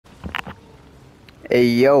Hey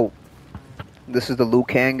yo, this is the Liu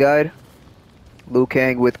Kang guide. Liu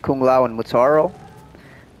Kang with Kung Lao and MOTARO.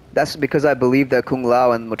 That's because I believe that Kung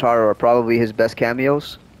Lao and MOTARO are probably his best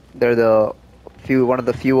cameos. They're one of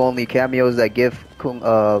the few only cameos that give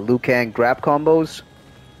Liu Kang grab combos,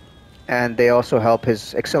 and they also help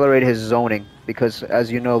accelerate his zoning. Because as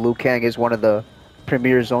you know, Liu Kang is one of the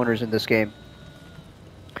premier zoners in this game.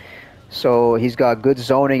 So he's got good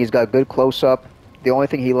zoning, he's got good close-up. The only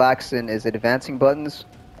thing he lacks in is advancing buttons,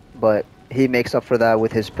 but he makes up for that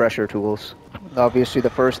with his pressure tools. Obviously, the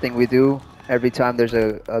first thing we do every time there's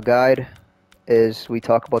a guide is we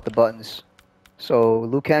talk about the buttons. So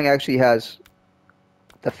Liu Kang actually has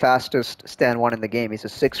the fastest stand 1 in the game. He's a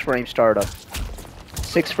 6-frame startup.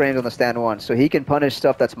 6 frames on the stand 1. So he can punish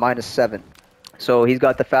stuff that's -7. So he's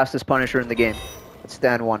got the fastest punisher in the game. It's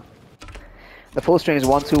stand 1. The full string is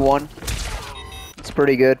 1-2-1. It's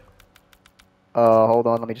pretty good. Hold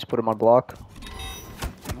on, let me just put him on block.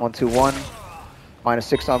 1-2-1.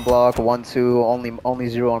 -6 on block. 1-2. Only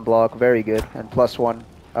 0 on block. Very good. And +1.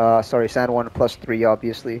 Sorry, stand 1 +3.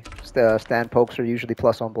 Obviously, stand pokes are usually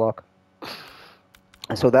plus on block.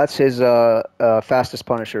 And so that's his fastest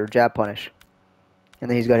punisher, jab punish. And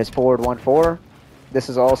then he's got his forward 1-4. This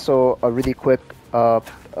is also a really quick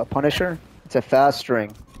punisher. It's a fast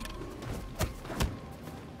string.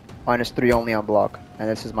 -3 only on block, and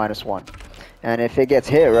this is -1. And if it gets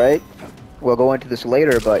hit, right, we'll go into this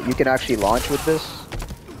later, but you can actually launch with this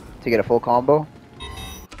to get a full combo.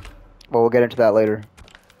 But we'll get into that later.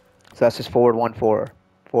 So that's just forward 1-4.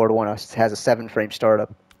 Forward 1 has a 7-frame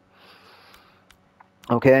startup.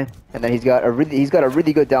 Okay, and then he's got a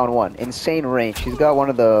really good down 1. Insane range. He's got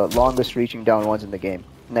one of the longest reaching down 1s in the game,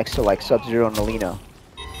 next to like Sub-Zero and Melina.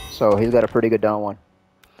 So he's got a pretty good down 1.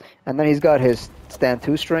 And then he's got his stand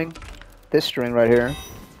 2 string. This string right here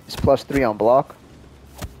is +3 on block.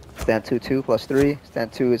 Stand 2-2 +3.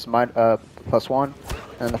 Stand 2 is +1.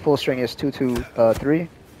 And the full string is 2-2-3.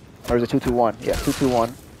 Or is it 2-2-1? Yeah,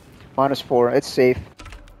 2-2-1. -4. It's safe.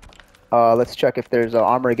 Let's check if there's an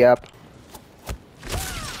armor gap.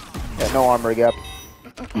 Yeah, no armor gap.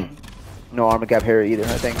 No armor gap here either,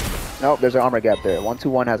 I think. Nope, there's an armor gap there.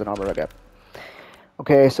 1-2-1 has an armor gap.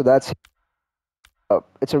 Okay, so that's...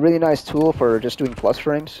 it's a really nice tool for just doing plus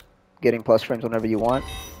frames, getting plus frames whenever you want.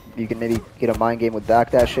 You can maybe get a mind game with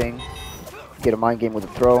backdashing, get a mind game with a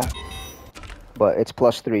throw, but it's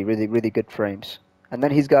 +3, really good frames. And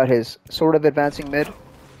then he's got his sort of advancing mid,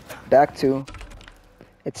 back 2.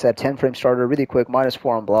 It's a 10-frame starter, really quick,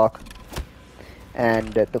 -4 on block.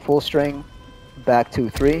 And the full string, back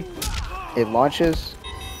 2-3. It launches.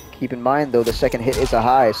 Keep in mind though, the second hit is a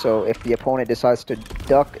high, so if the opponent decides to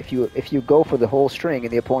duck, if you go for the whole string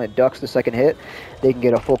and the opponent ducks the second hit, they can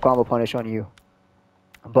get a full combo punish on you.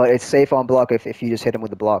 But it's safe on block if you just hit him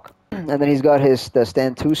with the block. And then he's got the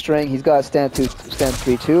stand 2 string. He's got stand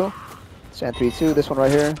 3-2. Stand 3-2, this one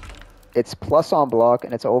right here. It's plus on block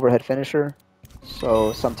and it's an overhead finisher.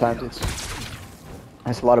 So sometimes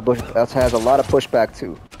has a lot of pushback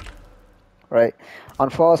too. Right? On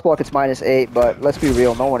flawless block, it's -8, but let's be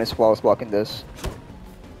real, no one is flawless blocking this.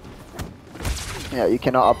 Yeah, you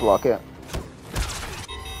cannot up block it.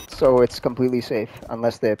 So it's completely safe,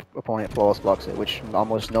 unless the opponent flawless blocks it, which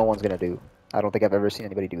almost no one's gonna do. I don't think I've ever seen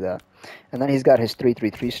anybody do that. And then he's got his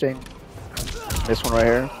 3-3-3 string. This one right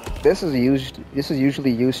here. This is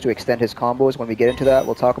usually used to extend his combos. When we get into that,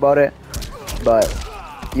 we'll talk about it. But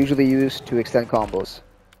usually used to extend combos.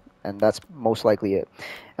 And that's most likely it.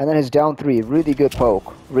 And then his down 3, really good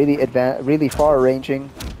poke, really far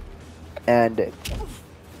ranging, and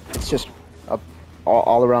it's just a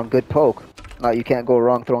all around good poke. Now you can't go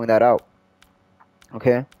wrong throwing that out.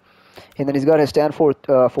 Okay, and then he's got his stand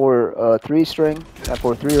 4-3 string, stand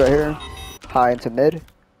 4-3 right here, high into mid.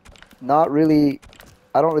 Not really,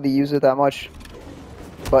 I don't really use it that much,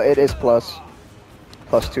 but it is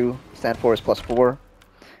 +2. Stand 4 is +4,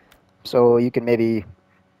 so you can maybe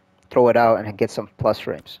throw it out and get some plus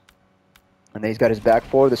frames. And then he's got his back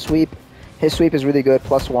 4, the sweep. His sweep is really good,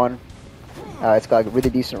 +1. It's got really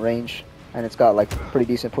decent range, and it's got like pretty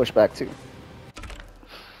decent pushback too.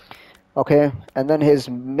 Okay, and then his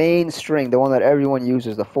main string, the one that everyone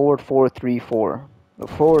uses, the forward 4-3-4. The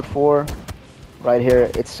forward 4 right here,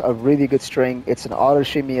 it's a really good string. It's an auto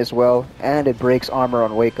shimmy as well, and it breaks armor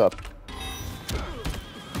on wake up.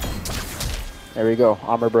 There we go,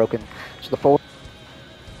 armor broken. So the forward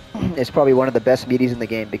is probably one of the best meaties in the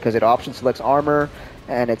game because it option selects armor,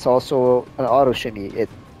 and it's also an auto shimmy. It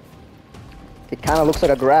kind of looks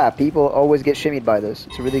like a grab. People always get shimmied by this.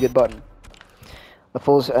 It's a really good button. The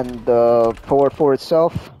forward 4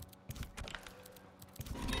 itself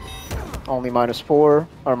only -4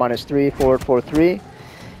 or -3. Forward 4-3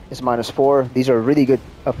 is -4. These are really good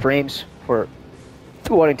frames for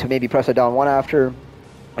wanting to maybe press it down 1 after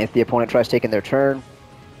if the opponent tries taking their turn.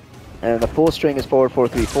 And the full string is forward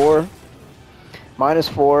 4-3-4.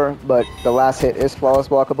 -4, but the last hit is flawless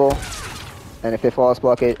blockable. And if they flawless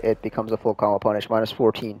block it, it becomes a full combo punish,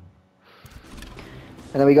 -14.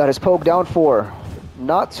 And then we got his poke down 4.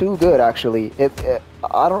 Not too good, actually.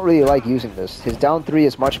 I don't really like using this. His down 3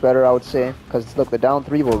 is much better, I would say. Because, look, the down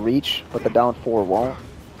 3 will reach, but the down 4 won't.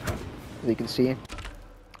 As you can see.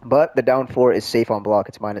 But the down 4 is safe on block.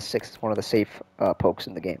 It's -6. It's one of the safe pokes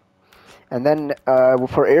in the game. And then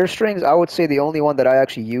for air strings, I would say the only one that I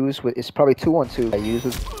actually use is probably 2-1-2 I use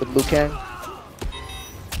with Liu Kang.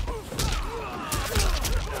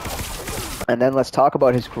 And then let's talk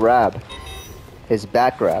about his grab. His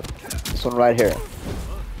back grab. This one right here.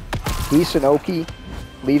 Hisanoki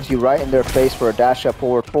leaves you right in their face for a dash up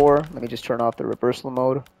forward 4. Let me just turn off the reversal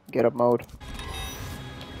mode, get up mode.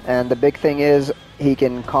 And the big thing is he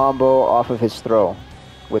can combo off of his throw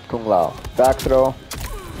with Kung Lao. Back throw.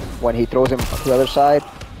 When he throws him to the other side,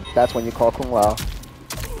 that's when you call Kung Lao.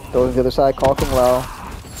 Throws him to the other side, call Kung Lao.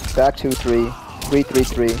 Back 2-3,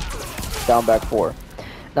 3-3-3, down back 4.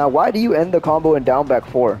 Now, why do you end the combo in down back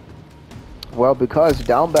 4? Well, because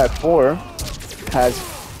down back 4 has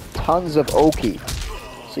tons of Oki.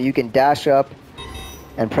 So you can dash up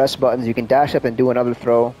and press buttons. You can dash up and do another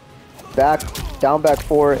throw. Down back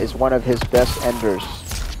 4 is one of his best enders.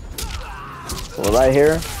 So right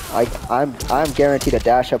here, I'm guaranteed a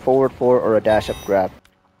dash up forward 4 or a dash up grab.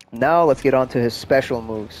 Now let's get on to his special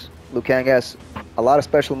moves. Liu Kang has a lot of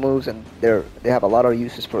special moves, and they have a lot of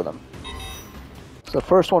uses for them. So the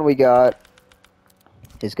first one we got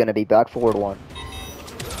is going to be back forward 1.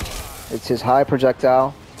 It's his high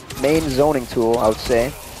projectile, main zoning tool, I would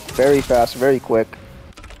say. Very fast, very quick.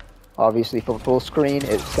 Obviously from full screen,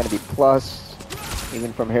 it's going to be plus.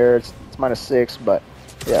 Even from here, it's -6, but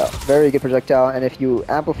yeah, very good projectile. And if you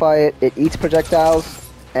amplify it, it eats projectiles,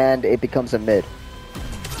 and it becomes a mid.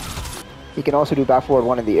 He can also do back forward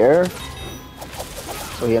 1 in the air,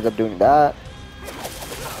 so he ends up doing that.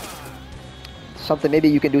 Maybe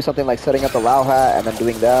you can do something like setting up a Lao hat and then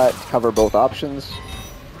doing that to cover both options.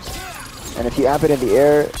 And if you amp it in the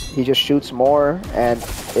air, he just shoots more, and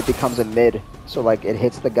it becomes a mid. So like it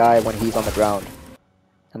hits the guy when he's on the ground.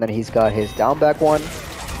 And then he's got his down back 1.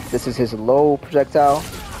 This is his low projectile.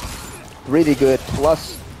 Really good.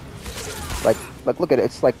 Plus, like look at it.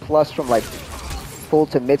 It's like plus from like full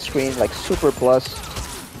to mid screen, like super plus.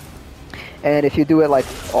 And if you do it like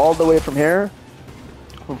all the way from here,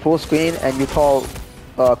 from full screen, and you call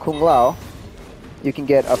Kung Lao, you can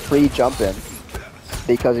get a free jump in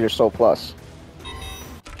because you're so plus.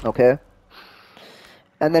 Okay?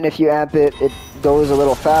 And then if you amp it, it goes a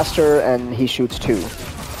little faster, and he shoots 2.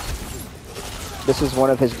 This is one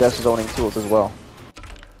of his best zoning tools as well.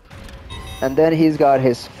 And then he's got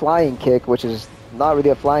his flying kick, which is not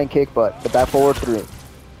really a flying kick, but the back forward 3.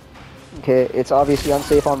 Okay, it's obviously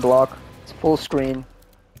unsafe on block. It's full screen.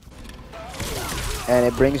 And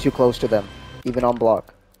it brings you close to them, even on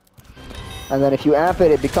block. And then if you amp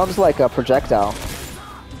it, it becomes like a projectile.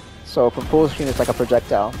 So from full screen, it's like a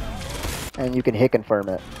projectile. And you can hit confirm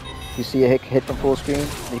it. If you see a hit from full screen,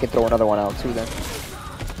 you can throw another one out too then.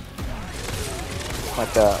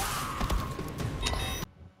 Like that.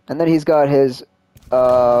 And then he's got his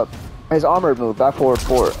armored move, back forward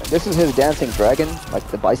 4. This is his dancing dragon, like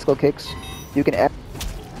the bicycle kicks. You can add,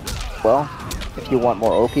 well, if you want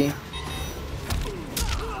more Oki.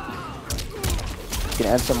 You can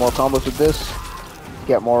add some more combos with this.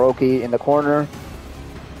 Get more Oki in the corner.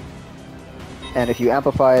 And if you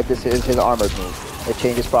amplify it, this is his armored move. It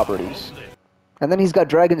changes properties. And then he's got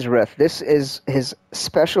Dragon's Breath. This is his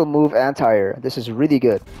special move anti-air. This is really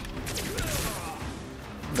good.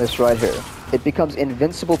 This right here. It becomes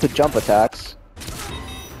invincible to jump attacks.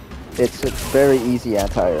 It's a very easy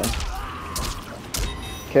anti-air.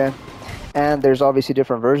 Okay. And there's obviously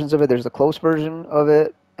different versions of it. There's the close version of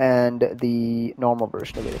it and the normal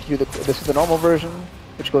version of it. If you do this is the normal version,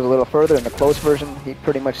 which goes a little further, and the close version, he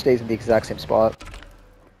pretty much stays in the exact same spot.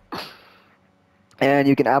 And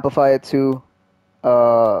you can amplify it too,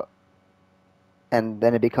 and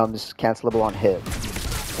then it becomes cancelable on hit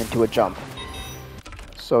into a jump.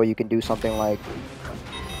 So you can do something like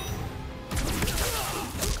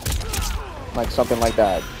something like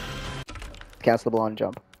that. Cancelable on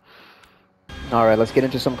jump. Alright, let's get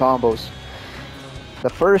into some combos. The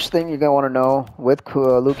first thing you're going to want to know with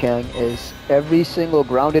Liu Kang is every single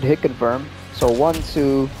grounded hit confirm. So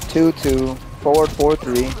 1-2, 2-2, forward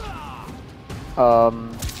 4-3.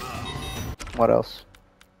 What else?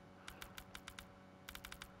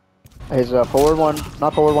 his forward one,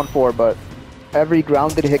 not forward 1-4, but every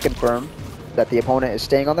grounded hit confirm that the opponent is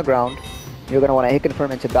staying on the ground, you're going to want to hit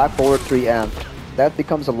confirm into back forward 3 amp. That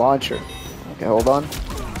becomes a launcher. Okay, hold on.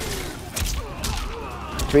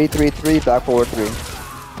 3-3-3, back forward 3.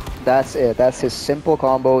 That's it. That's his simple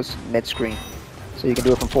combos mid-screen. So you can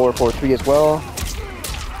do it from forward 4-3 as well.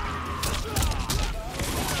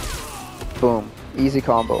 Boom. Easy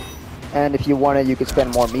combo. And if you wanted, you could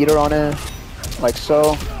spend more meter on it, like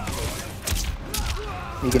so.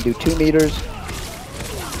 You can do 2 meters,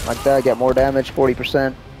 like that, get more damage,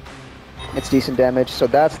 40%. It's decent damage. So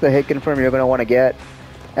that's the hit confirm you're going to want to get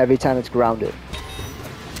every time it's grounded.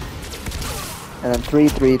 And then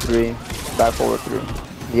 3-3-3, back forward 3.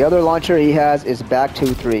 The other launcher he has is back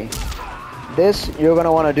 2-3. This you're going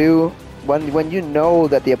to want to do when you know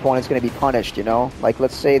that the opponent's going to be punished, you know? Like,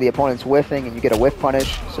 let's say the opponent's whiffing and you get a whiff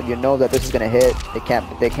punish, so you know that this is going to hit.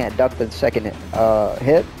 They can't duck the second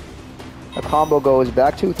hit. The combo goes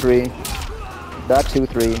back 2-3, back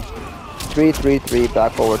 2-3, 3-3-3,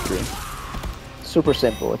 back forward 3. Super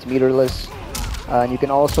simple. It's meterless. And you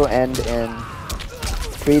can also end in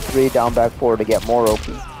 3-3, down back 4 to get more OP.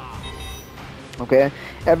 Okay?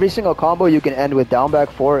 Every single combo you can end with down back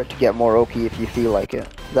 4 to get more OP if you feel like it.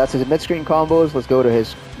 That's his mid-screen combos. Let's go to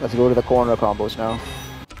the corner combos now.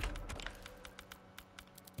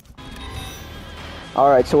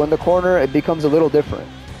 Alright, so in the corner it becomes a little different.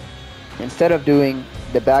 Instead of doing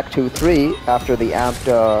the back 2-3 after the amped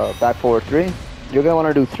back forward 3, you're going to want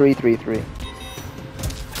to do 3-3-3.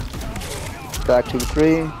 Back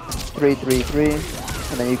 2-3,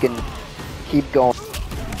 3-3-3, and then you can keep going.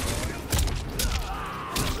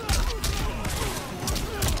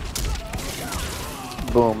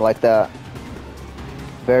 Boom, like that.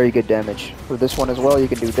 Very good damage. For this one as well, you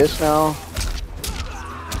can do this now.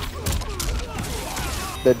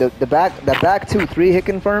 The back 2-3 hit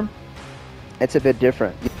confirm, it's a bit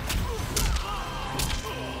different.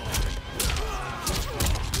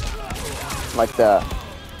 Like that.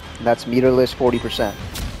 That's meterless 40%.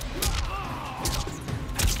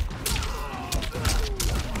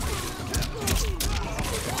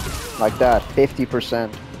 Like that,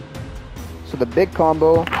 50%. So the big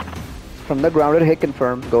combo from the grounded hit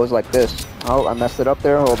confirm goes like this. Oh, I messed it up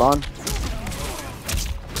there. Hold on.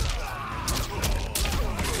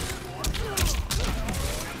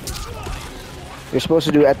 You're supposed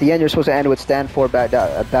to do at the end. You're supposed to end with stand 4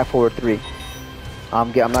 back forward 3.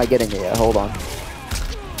 I'm not getting it yet. Hold on.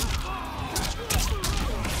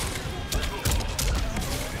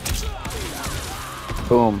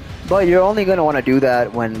 Boom. But you're only gonna want to do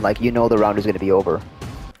that when, like, you know the round is gonna be over.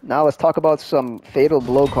 Now let's talk about some fatal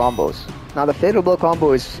blow combos. Now the fatal blow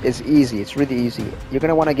combo is easy. It's really easy. You're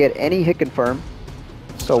gonna want to get any hit confirm.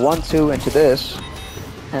 So 1-2 into this,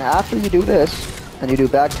 and after you do this, and you do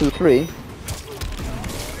back 2-3,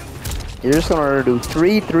 you're just gonna do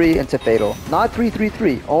 3-3 into fatal. Not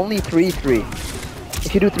 3-3-3, only 3-3.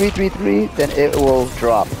 If you do 3-3-3, then it will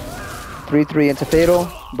drop. 3-3 into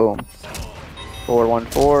fatal, boom.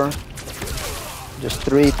 4-1-4, just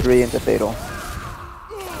 3-3 into fatal.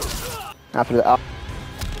 After the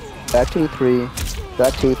back 2-3,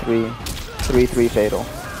 back 2-3, 3-3 fatal.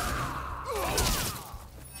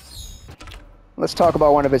 Let's talk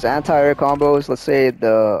about one of his anti-air combos. Let's say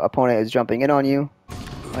the opponent is jumping in on you,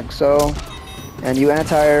 like so, and you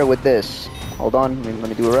anti-air with this. Hold on, let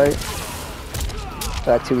me do it right.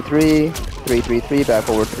 Back 2-3, 3-3-3, back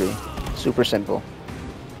forward 3. Super simple.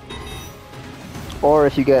 Or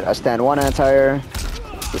if you get a stand 1 anti-air,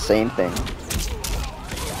 it's the same thing.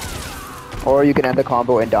 Or you can end the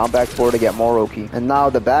combo in down back 4 to get more OP. And now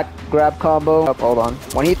the back grab combo. Hold on.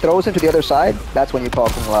 When he throws him to the other side, that's when you call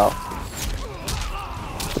Kung Lao.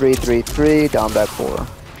 3-3-3, down back 4.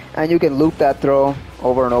 And you can loop that throw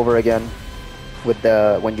over and over again with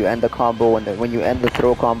when you end the combo and when you end the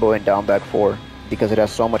throw combo in down back 4, because it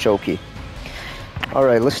has so much OP.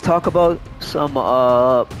 Alright, let's talk about some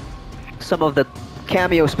of the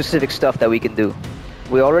KAMEO specific stuff that we can do.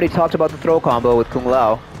 We already talked about the throw combo with Kung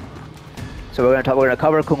Lao. So we're gonna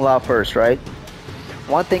cover Kung Lao first, right?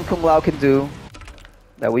 One thing Kung Lao can do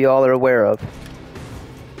that we all are aware of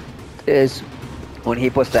is when he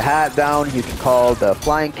puts the hat down, you can call the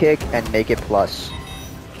flying kick and make it plus.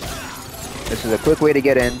 This is a quick way to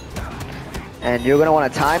get in, and you're gonna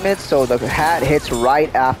want to time it so the hat hits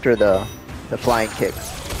right after the flying kick,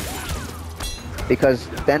 because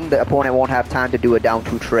then the opponent won't have time to do a down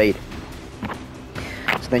 2 trade.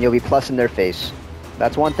 So then you'll be plus in their face.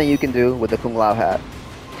 That's one thing you can do with the Kung Lao hat.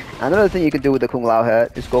 Another thing you can do with the Kung Lao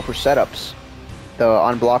hat is go for setups. The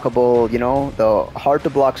unblockable, you know, the hard to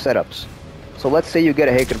block setups. So let's say you get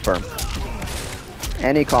a hit confirm.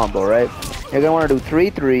 any combo, right? You're gonna want to do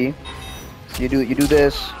 3-3. So you do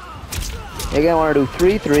this. You're gonna want to do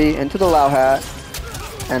 3-3 into the Lao hat,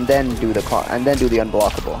 and then do the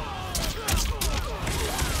unblockable.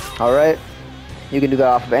 All right. You can do that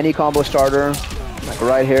off of any combo starter, like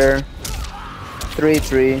right here.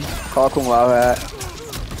 3-3. Call Kung Lao hat,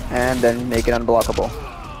 and then make it unblockable,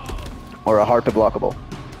 or a hard to blockable.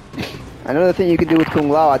 Another thing you can do with Kung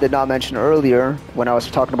Lao I did not mention earlier when I was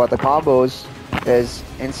talking about the combos is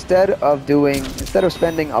instead of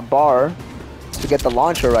spending a bar to get the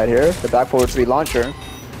launcher right here, the back forward 3 launcher,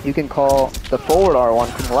 you can call the forward R1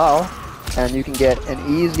 Kung Lao, and you can get an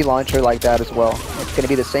easy launcher like that as well. It's going to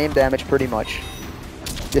be the same damage pretty much.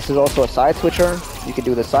 This is also a side switcher. You can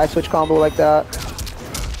do the side switch combo like that.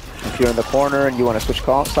 If you're in the corner and you want to switch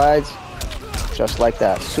sides, just like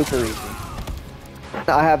that. Super easy.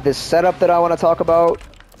 Now I have this setup that I want to talk about.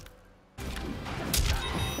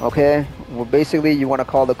 Okay, well basically you want to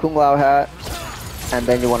call the Kung Lao hat, and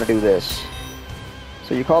then you want to do this.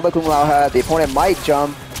 So you call the Kung Lao hat, the opponent might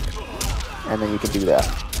jump, and then you can do that.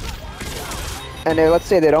 And then let's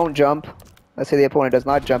say they don't jump. Let's say the opponent does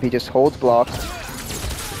not jump, he just holds block.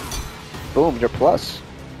 Boom, you're plus.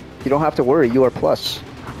 You don't have to worry, you are plus.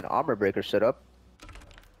 An armor breaker setup.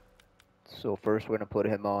 So first we're going to put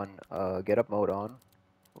him on get up mode on.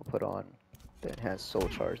 We'll put on the enhanced soul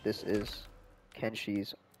charge. This is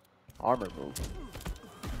Kenshi's armor move,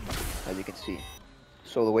 as you can see.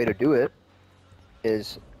 So the way to do it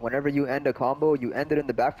is whenever you end a combo, you end it in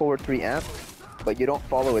the back forward 3 amp, but you don't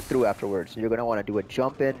follow it through afterwards. You're going to want to do a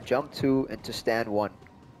jump in, jump 2, into stand 1.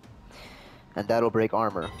 And that'll break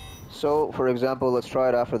armor. So for example, let's try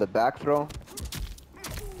it after the back throw.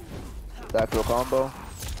 Back throw combo.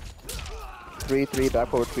 3-3, back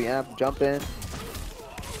forward 3 amp, jump in.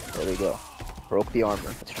 There we go. Broke the armor.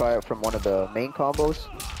 Let's try it from one of the main combos.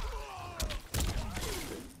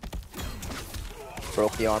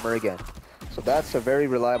 Broke the armor again. So that's a very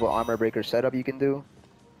reliable armor breaker setup you can do.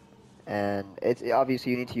 And it's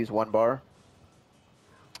obviously you need to use 1 bar.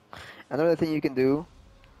 Another thing you can do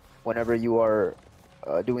whenever you are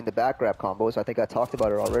doing the back grab combos, I think I talked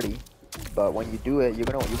about it already, but when you do it, you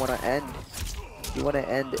want to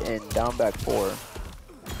end in down back 4,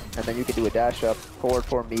 and then you can do a dash up, forward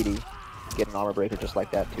 4 meaty, get an armor breaker just like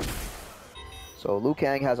that too. So Liu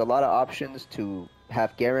Kang has a lot of options to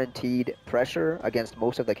have guaranteed pressure against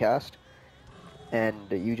most of the cast, and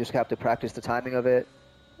you just have to practice the timing of it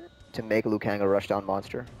to make Liu Kang a rushdown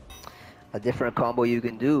monster. A different combo you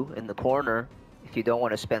can do in the corner if you don't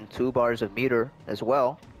want to spend 2 bars of meter as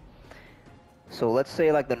well. So let's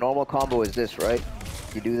say like the normal combo is this, right?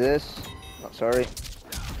 You do this, oh, sorry,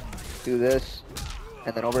 do this,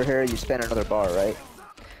 and then over here you spend another bar, right?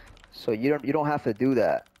 So you don't have to do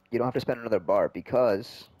that. You don't have to spend another bar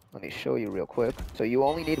because, let me show you real quick. So you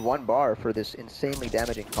only need 1 bar for this insanely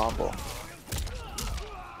damaging combo.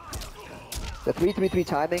 The 3-3-3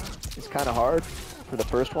 timing is kind of hard for the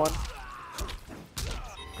first one,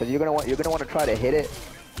 because you're gonna want to try to hit it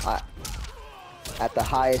at the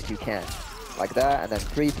highest you can, like that, and then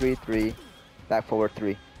 3-3-3, back forward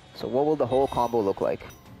 3. So what will the whole combo look like?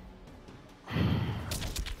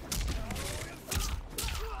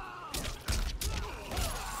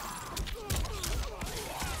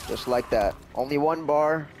 Just like that. Only 1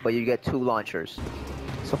 bar, but you get 2 launchers.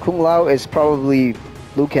 So Kung Lao is probably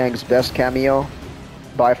Liu Kang's best cameo.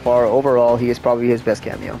 By far, overall, he is probably his best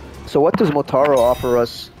cameo. So what does Motaro offer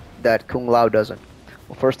us that Kung Lao doesn't?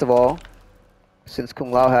 Well, first of all, since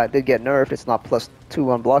Kung Lao did get nerfed, it's not +2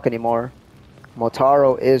 on block anymore.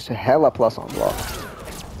 Motaro is hella plus on block.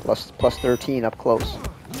 Plus 13 up close.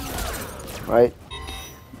 Right?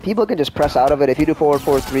 People can just press out of it. If you do forward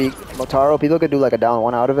 4-3 Motaro, people can do like a down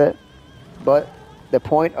 1 out of it. But the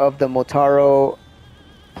point of the Motaro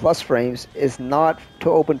plus frames is not to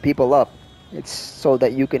open people up. It's so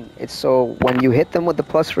that you can, it's so when you hit them with the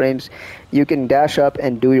plus frames, you can dash up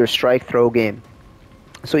and do your strike throw game.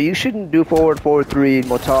 So you shouldn't do forward 4-3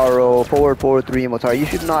 Motaro, forward 4-3 Motaro. You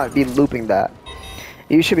should not be looping that.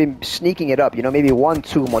 You should be sneaking it up, you know, maybe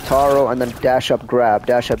 1-2 Motaro and then dash up grab,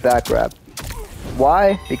 dash up back grab.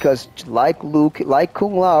 Why? Because like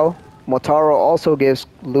Kung Lao, Motaro also gives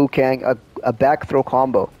Liu Kang a back throw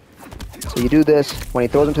combo. So you do this, when he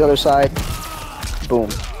throws him to the other side, boom.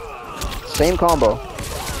 Same combo.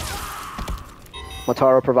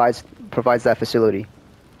 Motaro provides that facility.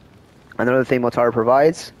 Another thing Motaro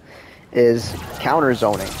provides is counter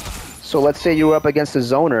zoning. So let's say you were up against a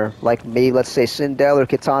zoner, like maybe let's say Sindel or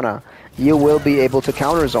Kitana, you will be able to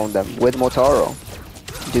counter zone them with Motaro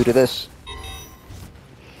due to this.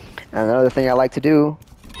 And another thing I like to do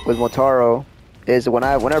with Motaro is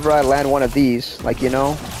whenever I land one of these, like, you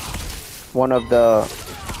know, one of the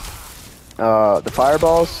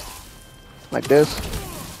fireballs, like this,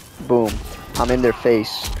 boom, I'm in their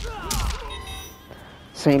face.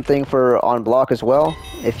 Same thing for on block as well.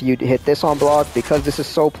 If you hit this on block, because this is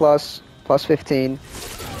so plus 15,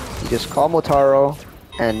 you just call Motaro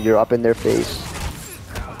and you're up in their face.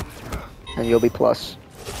 And you'll be plus.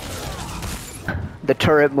 The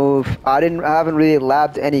turret move, I haven't really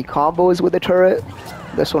labbed any combos with the turret.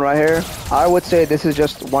 This one right here, I would say this is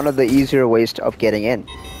just one of the easier ways of getting in.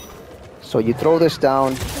 So you throw this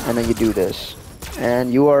down and then you do this,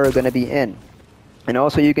 and you are gonna be in. And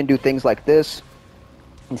also you can do things like this.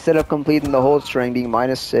 Instead of completing the whole string being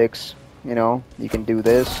 -6, you know, you can do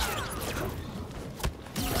this.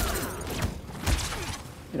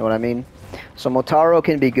 You know what I mean? So Motaro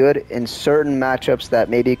can be good in certain matchups that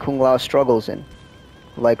maybe Kung Lao struggles in.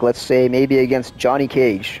 Like, let's say maybe against Johnny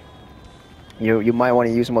Cage. You might want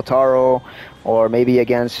to use Motaro, or maybe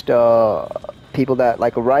against people that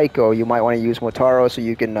like Raiko, you might want to use Motaro so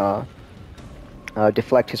you can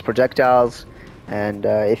deflect his projectiles. And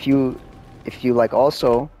if you like,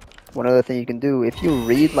 also one other thing you can do, if you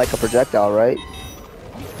read like a projectile, right,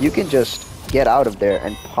 you can just get out of there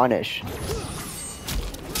and punish.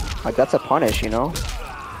 Like, that's a punish, you know.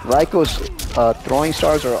 Raiko's throwing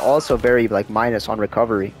stars are also very like minus on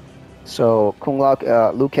recovery, so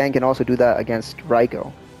Liu Kang can also do that against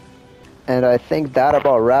Raiko. And I think that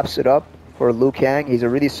about wraps it up for Liu Kang. He's a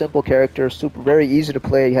really simple character, very easy to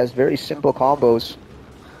play. He has very simple combos.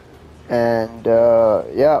 And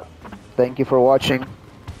yeah, thank you for watching.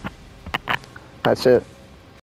 That's it.